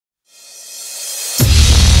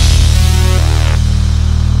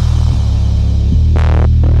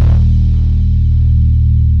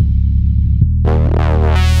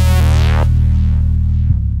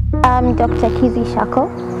Dr. Kizzie Shako.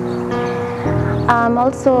 I'm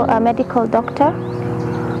also a medical doctor.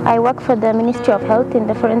 I work for the Ministry of Health in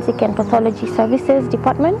the Forensic and Pathology Services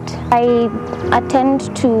Department. I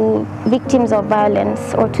attend to victims of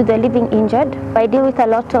violence or to the living injured. I deal with a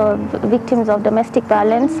lot of victims of domestic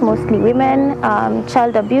violence, mostly women,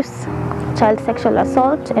 child abuse, child sexual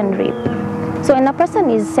assault, and rape. So when a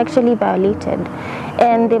person is sexually violated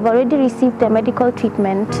and they've already received the medical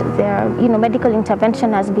treatment, their medical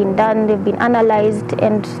intervention has been done, they've been analyzed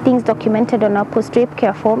and things documented on a post-rape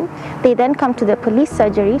care form, they then come to the police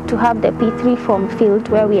surgery to have the P3 form filled,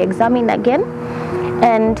 where we examine again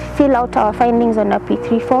and fill out our findings on a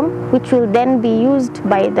P3 form, which will then be used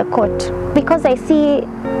by the court. Because I see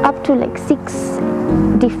up to like 6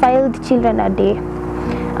 defiled children a day,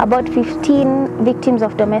 about 15 victims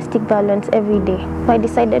of domestic violence every day. So I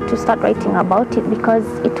decided to start writing about it because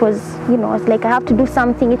it was, it's like I have to do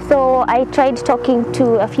something. So I tried talking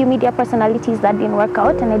to a few media personalities that didn't work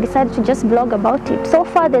out, and I decided to just blog about it. So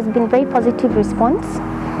far there's been very positive response.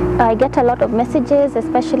 I get a lot of messages,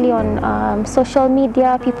 especially on social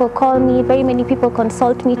media. People call me, very many people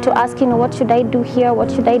consult me to ask, what should I do here, what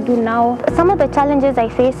should I do now. Some of the challenges I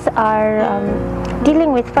face are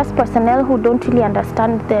dealing with first personnel who don't really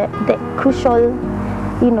understand the crucial,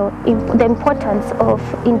 the importance of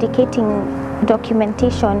indicating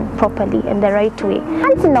documentation properly and the right way.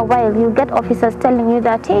 Once in a while you get officers telling you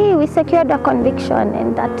that, hey, we secured a conviction,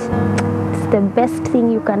 and that's the best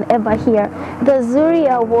thing you can ever hear. The Zuri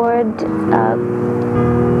Award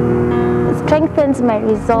strengthens my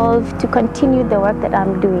resolve to continue the work that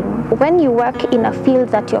I'm doing. When you work in a field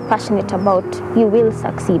that you're passionate about, you will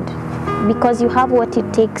succeed because you have what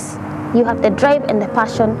it takes. You have the drive and the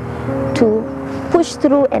passion to push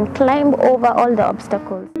through and climb over all the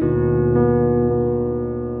obstacles.